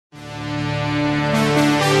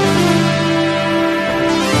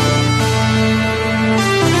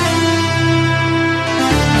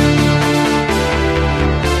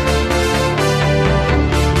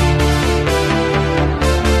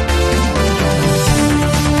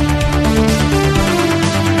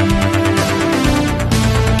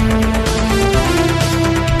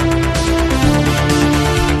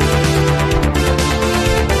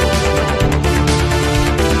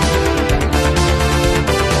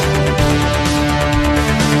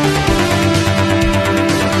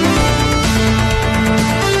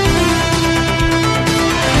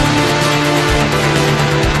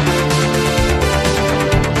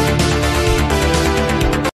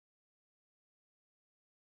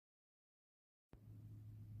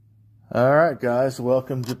Alright guys,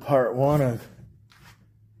 welcome to part 1 of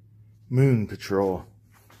Moon Patrol.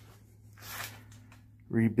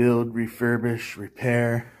 Rebuild, refurbish,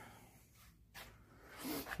 repair.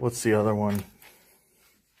 What's the other one?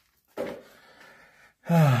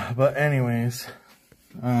 But anyways,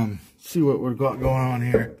 see what we've got going on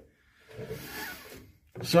here.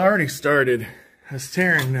 So I already started. I was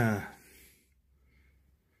tearing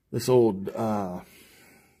this old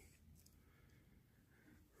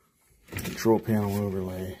control panel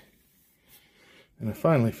overlay, and I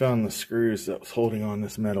finally found the screws that was holding on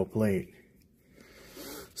this metal plate.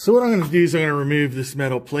 So what I'm going to do is I'm going to remove this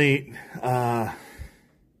metal plate. All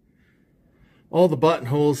the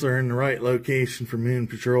buttonholes are in the right location for Moon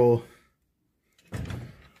Patrol.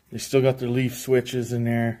 They still got their leaf switches in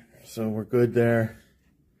there, so we're good there.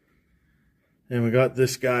 And we got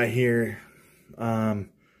this guy here. I'm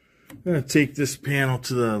going to take this panel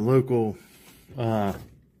to the local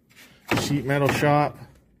sheet metal shop,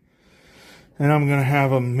 and I'm going to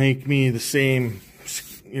have them make me the same,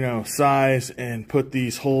 size, and put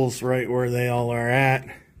these holes right where they all are at,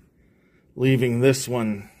 leaving this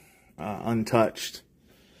one untouched,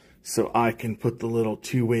 so I can put the little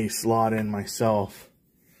two-way slot in myself.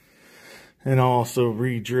 And I'll also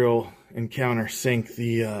re-drill and countersink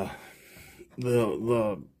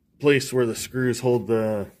the place where the screws hold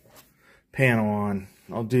the panel on.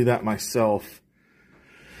 I'll do that myself.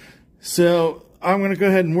 So I'm going to go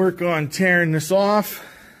ahead and work on tearing this off,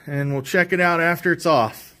 and we'll check it out after it's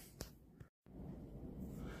off.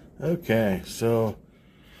 Okay, so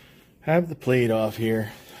have the plate off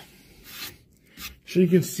here. So you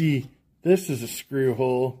can see this is a screw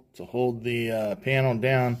hole to hold the panel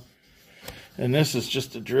down, and this is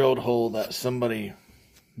just a drilled hole that somebody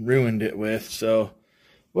ruined it with. So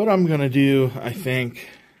what I'm going to do, I think,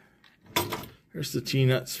 here's the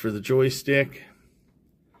T-nuts for the joystick.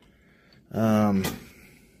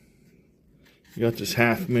 You got this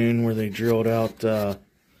half moon where they drilled out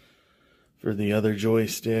for the other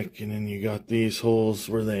joystick, and then you got these holes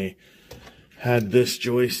where they had this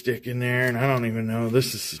joystick in there, and I don't even know,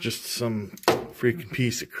 this is just some freaking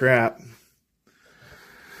piece of crap.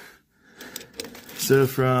 So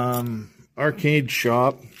from Arcade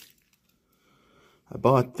Shop, I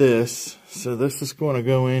bought this, so this is going to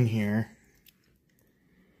go in here.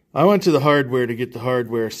 I went to the hardware to get the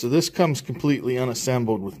hardware, so this comes completely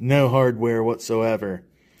unassembled with no hardware whatsoever.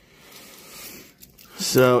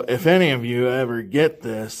 So if any of you ever get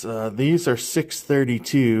this, these are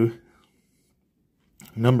 632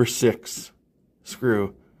 number 6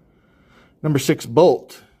 screw, number 6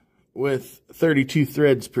 bolt with 32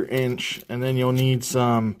 threads per inch, and then you'll need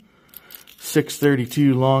some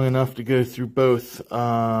 632 long enough to go through both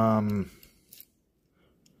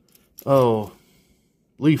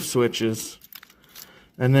leaf switches.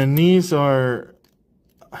 And then these are,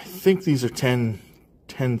 I think these are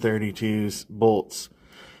 1032s bolts.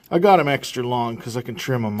 I got them extra long because I can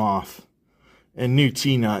trim them off. And new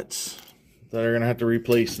T-nuts that are going to have to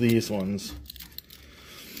replace these ones.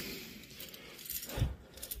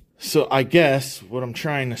 So I guess what I'm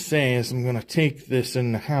trying to say is I'm going to take this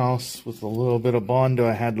in the house with a little bit of Bondo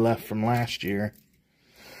I had left from last year,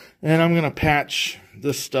 and I'm going to patch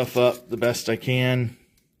this stuff up the best I can.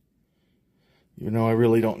 Even though I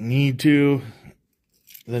really don't need to.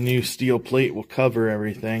 The new steel plate will cover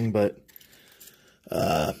everything, but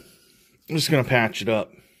I'm just going to patch it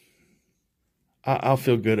up. I'll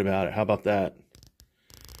feel good about it. How about that?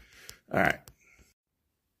 Alright.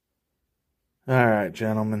 Alright,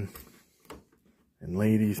 gentlemen. And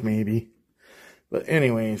ladies, maybe. But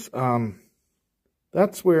anyways,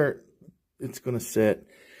 that's where it's going to sit.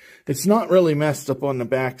 It's not really messed up on the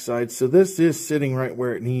backside, so this is sitting right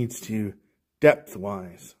where it needs to,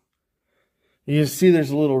 depth-wise. You see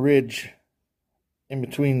there's a little ridge in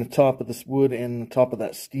between the top of this wood and the top of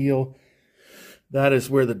that steel. That is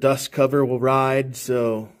where the dust cover will ride,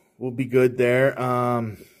 so we'll be good there.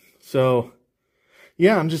 So,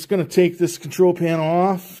 yeah, I'm just going to take this control panel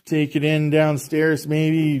off, take it in downstairs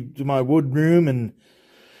maybe to my wood room, and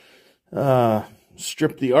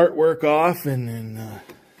strip the artwork off, and then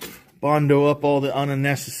Bondo up all the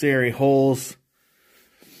unnecessary holes.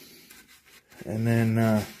 And then,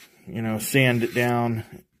 sand it down.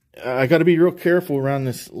 I got to be real careful around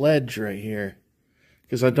this ledge right here,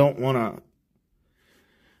 because I don't want to,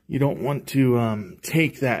 you don't want to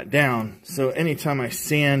take that down. So anytime I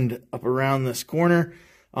sand up around this corner,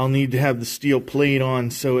 I'll need to have the steel plate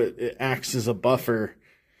on so it acts as a buffer.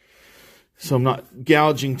 So I'm not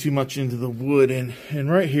gouging too much into the wood. And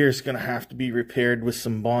right here is going to have to be repaired with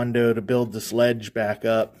some Bondo to build this ledge back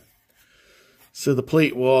up. So the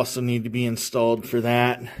plate will also need to be installed for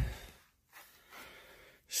that.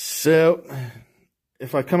 So,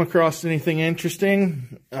 if I come across anything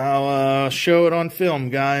interesting, I'll show it on film,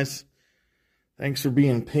 guys. Thanks for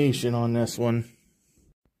being patient on this one.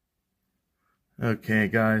 Okay,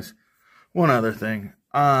 guys. One other thing.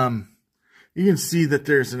 You can see that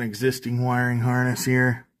there's an existing wiring harness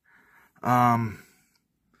here. I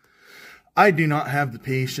do not have the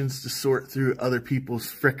patience to sort through other people's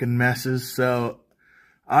frickin' messes, so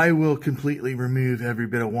I will completely remove every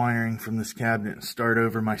bit of wiring from this cabinet and start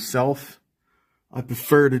over myself. I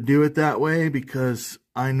prefer to do it that way because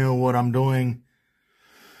I know what I'm doing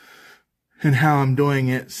and how I'm doing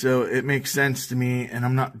it, so it makes sense to me, and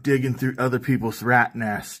I'm not digging through other people's rat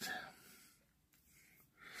nest.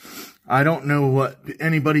 I don't know what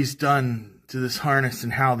anybody's done to this harness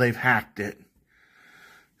and how they've hacked it.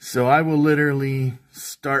 So I will literally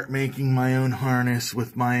start making my own harness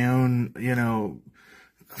with my own, you know,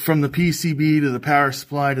 from the PCB to the power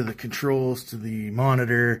supply to the controls to the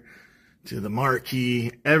monitor to the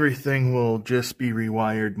marquee. Everything will just be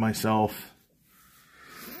rewired myself.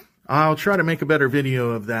 I'll try to make a better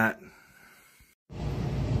video of that.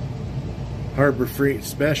 Harbor Freight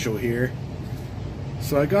Special here.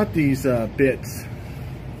 So I got these bits.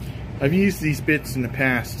 I've used these bits in the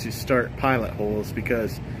past to start pilot holes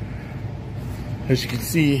because, as you can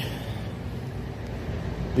see,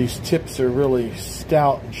 these tips are really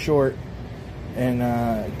stout and short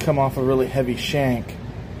and come off a really heavy shank.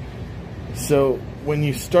 So when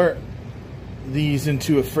you start these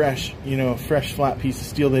into a fresh, fresh flat piece of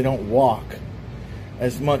steel, they don't walk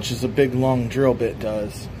as much as a big long drill bit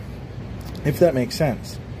does, if that makes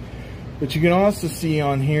sense. But you can also see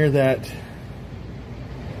on here that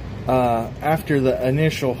after the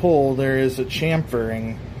initial hole, there is a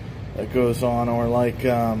chamfering that goes on, or like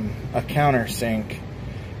a countersink.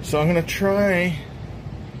 So I'm going to try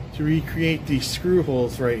to recreate these screw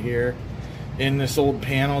holes right here in this old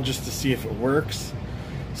panel just to see if it works.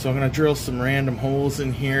 So I'm going to drill some random holes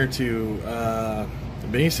in here to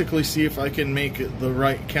basically see if I can make the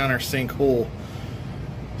right countersink hole.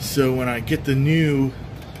 So when I get the new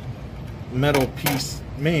metal piece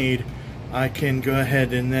made, I can go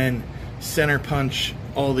ahead and then center punch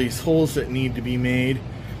all these holes that need to be made,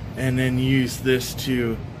 and then use this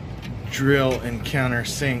to drill and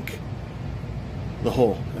countersink the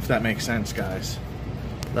hole, if that makes sense, guys.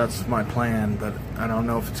 That's my plan, but I don't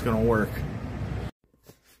know if it's going to work.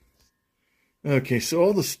 Okay, so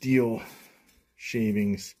all the steel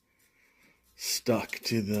shavings stuck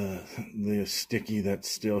to the sticky that's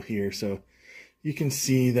still here, so you can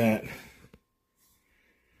see that.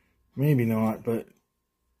 Maybe not, but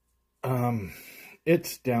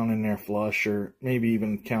it's down in there flush, or maybe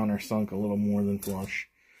even countersunk a little more than flush.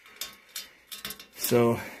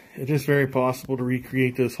 So it is very possible to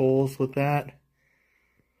recreate those holes with that.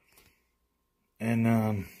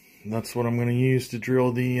 And that's what I'm going to use to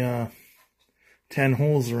drill the 10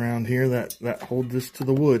 holes around here that hold this to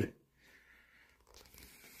the wood.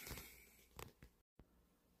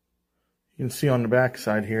 You can see on the back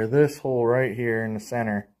side here, this hole right here in the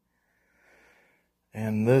center,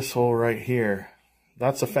 and this hole right here,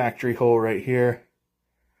 that's a factory hole right here.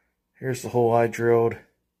 Here's the hole I drilled.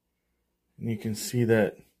 And you can see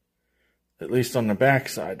that, at least on the back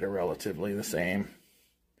side, they're relatively the same.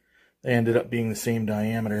 They ended up being the same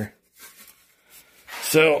diameter.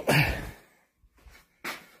 So,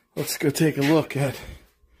 let's go take a look at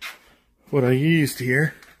what I used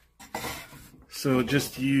here. So,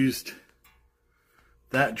 just used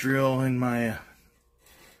that drill in my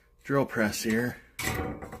drill press here.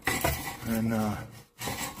 And,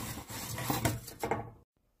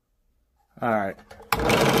 alright.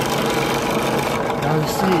 Now you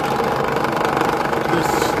see,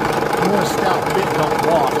 this more stout bit don't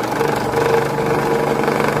walk.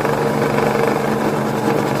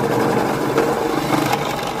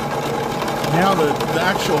 Now the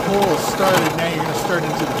actual hole is started, now you're going to start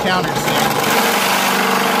into the countersink.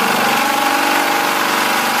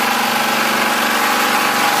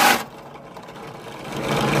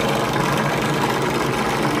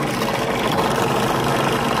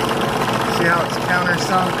 See how it's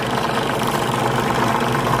countersunk?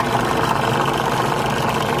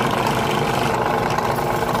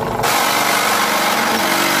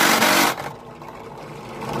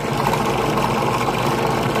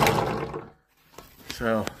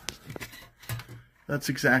 So that's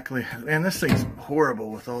exactly, man, this thing's horrible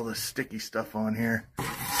with all this sticky stuff on here.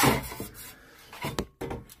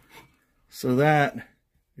 So that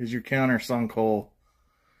is your countersunk hole,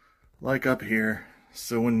 like up here.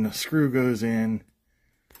 So when the screw goes in,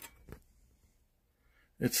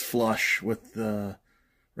 it's flush with the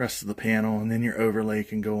rest of the panel, and then your overlay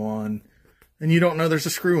can go on and you don't know there's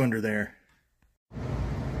a screw under there.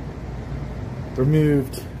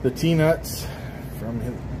 Removed the T-nuts from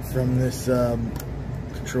this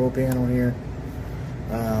control panel here.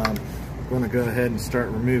 I'm going to go ahead and start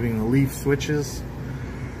removing the leaf switches,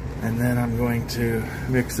 and then I'm going to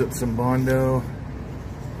mix up some Bondo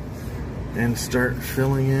and start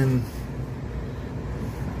filling in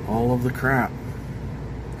all of the crap,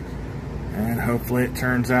 and hopefully it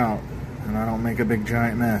turns out and I don't make a big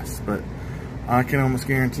giant mess. But I can almost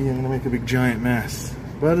guarantee I'm gonna make a big giant mess,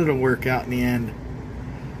 but it'll work out in the end,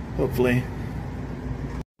 hopefully.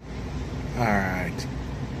 Alright,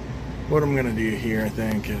 what I'm gonna do here, I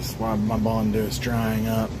think, is while my Bondo is drying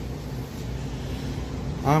up,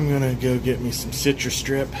 I'm gonna go get me some citrus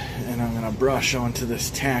strip, and I'm gonna brush onto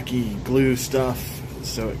this tacky glue stuff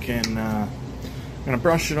so it can I'm gonna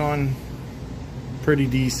brush it on pretty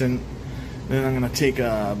decent. Then I'm gonna take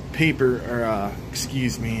a paper, or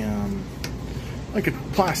excuse me, like a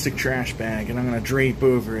plastic trash bag, and I'm gonna drape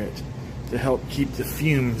over it to help keep the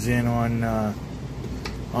fumes in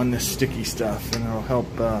on this sticky stuff, and it'll help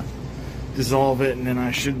dissolve it. And then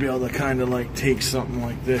I should be able to kind of like take something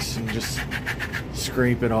like this and just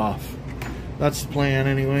scrape it off. That's the plan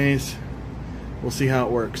anyways. We'll see how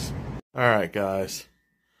it works. Alright guys,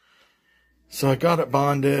 so I got it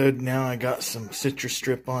bonded. Now I got some citrus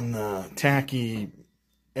strip on the tacky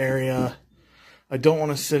area. I don't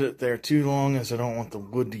want to sit it there too long, as I don't want the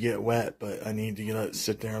wood to get wet, but I need to let it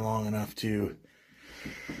sit there long enough to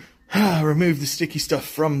remove the sticky stuff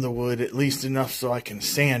from the wood, at least enough so I can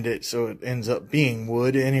sand it so it ends up being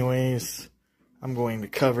wood. Anyways, I'm going to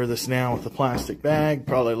cover this now with a plastic bag,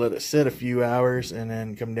 probably let it sit a few hours, and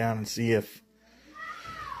then come down and see if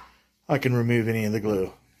I can remove any of the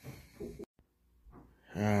glue.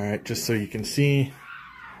 Alright, just so you can see,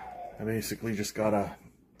 I basically just got a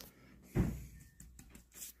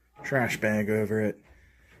trash bag over it.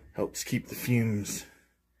 Helps keep the fumes.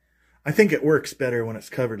 I think it works better when it's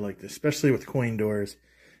covered like this, especially with coin doors.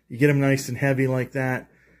 You get them nice and heavy like that,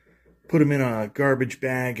 put them in a garbage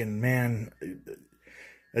bag, and man,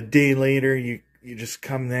 a day later you just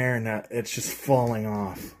come there and it's just falling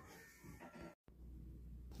off.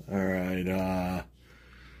 Alright,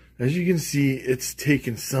 as you can see, it's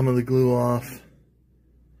taken some of the glue off,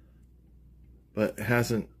 but it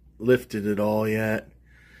hasn't lifted it all yet.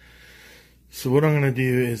 So what I'm going to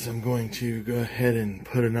do is I'm going to go ahead and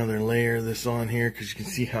put another layer of this on here, because you can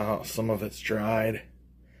see how some of it's dried.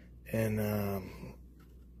 And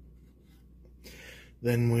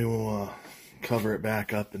then we will cover it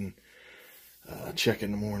back up and check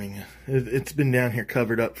in the morning. It's been down here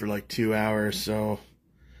covered up for like 2 hours, so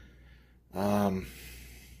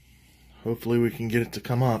hopefully we can get it to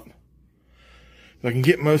come up. If I can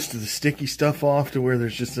get most of the sticky stuff off to where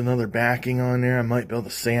there's just another backing on there, I might be able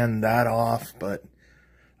to sand that off, but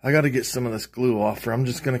I got to get some of this glue off, or I'm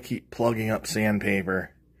just going to keep plugging up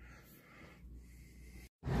sandpaper.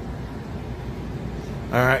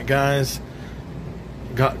 Alright guys,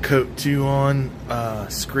 got coat 2 on,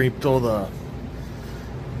 scraped all the,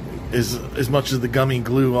 as much of the gummy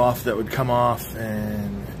glue off that would come off,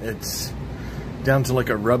 and it's down to like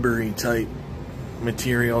a rubbery type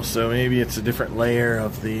material, so maybe it's a different layer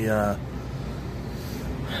of the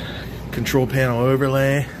control panel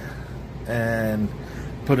overlay, and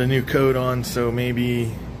put a new coat on, so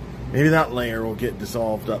maybe that layer will get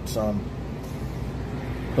dissolved up some.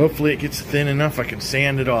 Hopefully it gets thin enough I can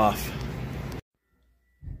sand it off.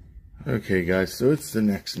 Okay guys, so it's the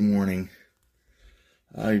next morning.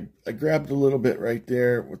 I grabbed a little bit right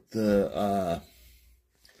there with the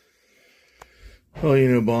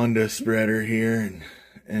Bondo spreader here,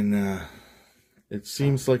 and it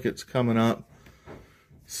seems like it's coming up,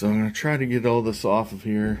 so I'm going to try to get all this off of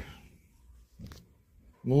here.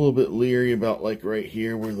 I'm a little bit leery about like right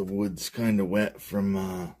here where the wood's kind of wet from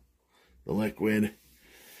the liquid.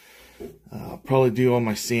 I'll probably do all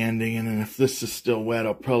my sanding, and then if this is still wet,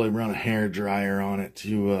 I'll probably run a hair dryer on it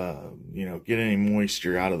to get any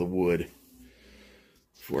moisture out of the wood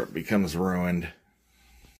before it becomes ruined.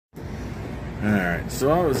 Alright,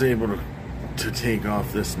 so I was able to take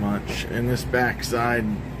off this much, and this back side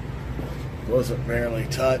wasn't barely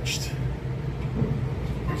touched,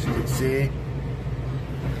 as you can see.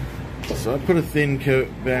 So I put a thin coat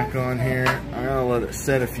back on here. I'll let it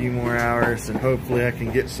set a few more hours, and hopefully I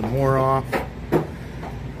can get some more off,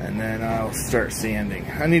 and then I'll start sanding.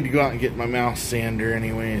 I need to go out and get my mouse sander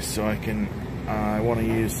anyways, so I can I want to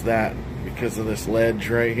use that because of this ledge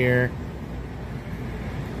right here.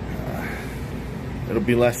 It'll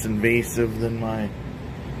be less invasive than my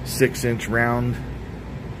 6-inch round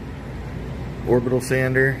orbital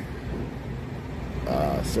sander.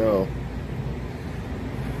 So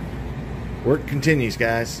Work continues,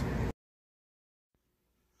 guys.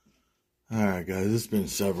 Alright guys, it's been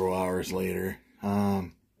several hours later.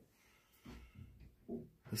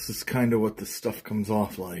 This is kind of what the stuff comes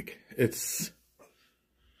off like. It's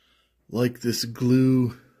like this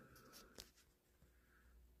gluey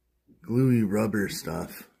rubber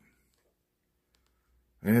stuff.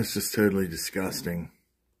 And it's just totally disgusting.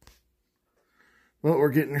 But we're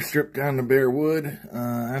getting her stripped down to bare wood.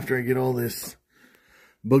 After I get all this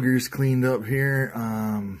boogers cleaned up here,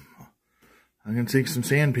 I'm going to take some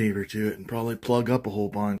sandpaper to it and probably plug up a whole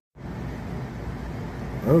bunch.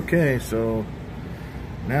 Okay, so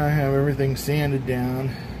now I have everything sanded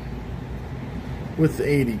down with the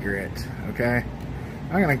 80 grit, okay?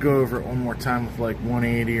 I'm going to go over it one more time with like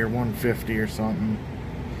 180 or 150 or something.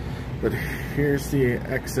 But here's the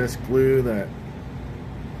excess glue that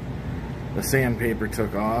the sandpaper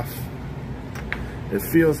took off. It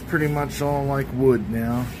feels pretty much all like wood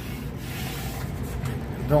now.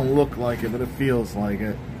 It don't look like it, but it feels like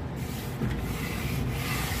it.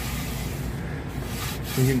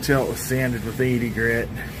 You can tell it was sanded with 80 grit.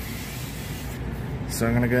 So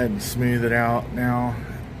I'm going to go ahead and smooth it out now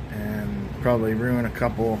and probably ruin a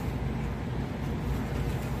couple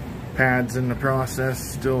pads in the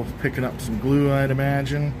process. Still picking up some glue, I'd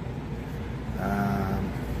imagine. I'm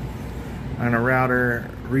going to router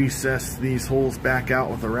recess these holes back out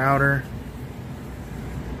with a router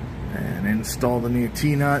and install the new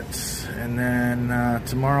T-nuts, and then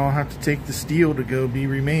tomorrow I'll have to take the steel to go be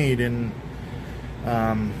remade and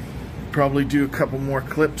probably do a couple more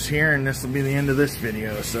clips here, and this will be the end of this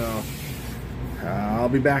video, so I'll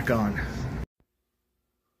be back on.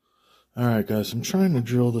 Alright guys, I'm trying to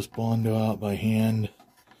drill this Bondo out by hand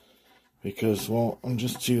because, well, I'm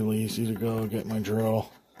just too lazy to go get my drill.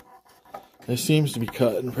 It seems to be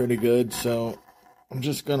cutting pretty good, so I'm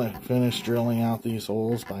just going to finish drilling out these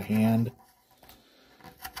holes by hand.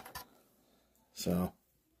 So,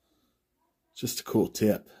 just a cool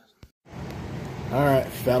tip. Alright,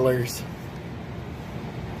 fellers.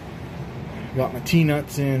 Got my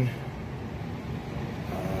T-nuts in.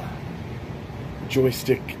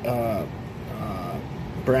 Joystick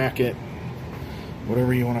bracket,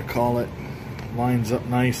 whatever you want to call it, lines up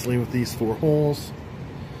nicely with these 4 holes.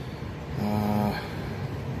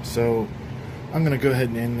 So I'm going to go ahead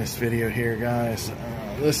and end this video here, guys.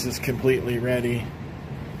 This is completely ready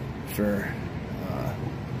for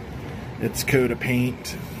its coat of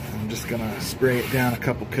paint. I'm just going to spray it down a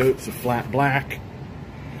couple coats of flat black.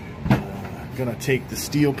 Going to take the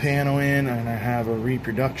steel panel in, and I have a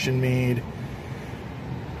reproduction made.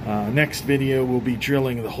 Next video will be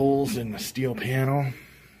drilling the holes in the steel panel.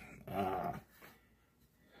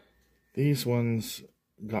 These ones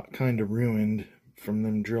got kind of ruined from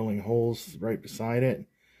them drilling holes right beside it.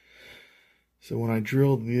 So when I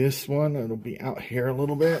drill this one, it'll be out here a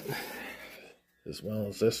little bit, as well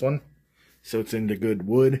as this one. So it's into good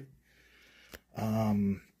wood.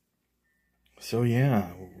 So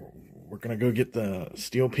yeah, we're going to go get the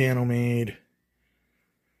steel panel made.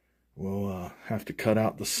 We'll have to cut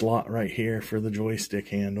out the slot right here for the joystick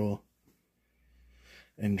handle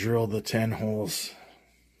and drill the 10 holes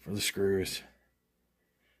for the screws.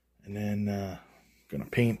 And then gonna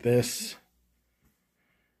paint this,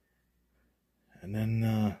 and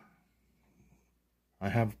then I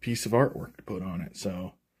have a piece of artwork to put on it.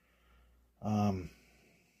 So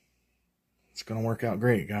it's gonna work out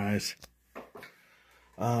great, guys.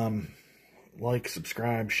 Like,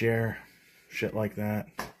 subscribe, share, shit like that.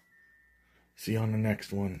 See you on the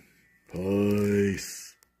next one.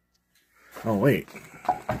 Peace. Oh, wait.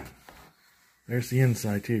 There's the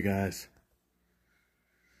inside too, guys.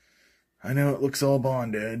 I know it looks all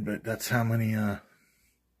bonded, but that's how many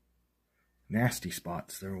nasty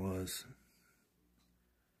spots there was.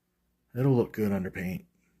 It'll look good under paint.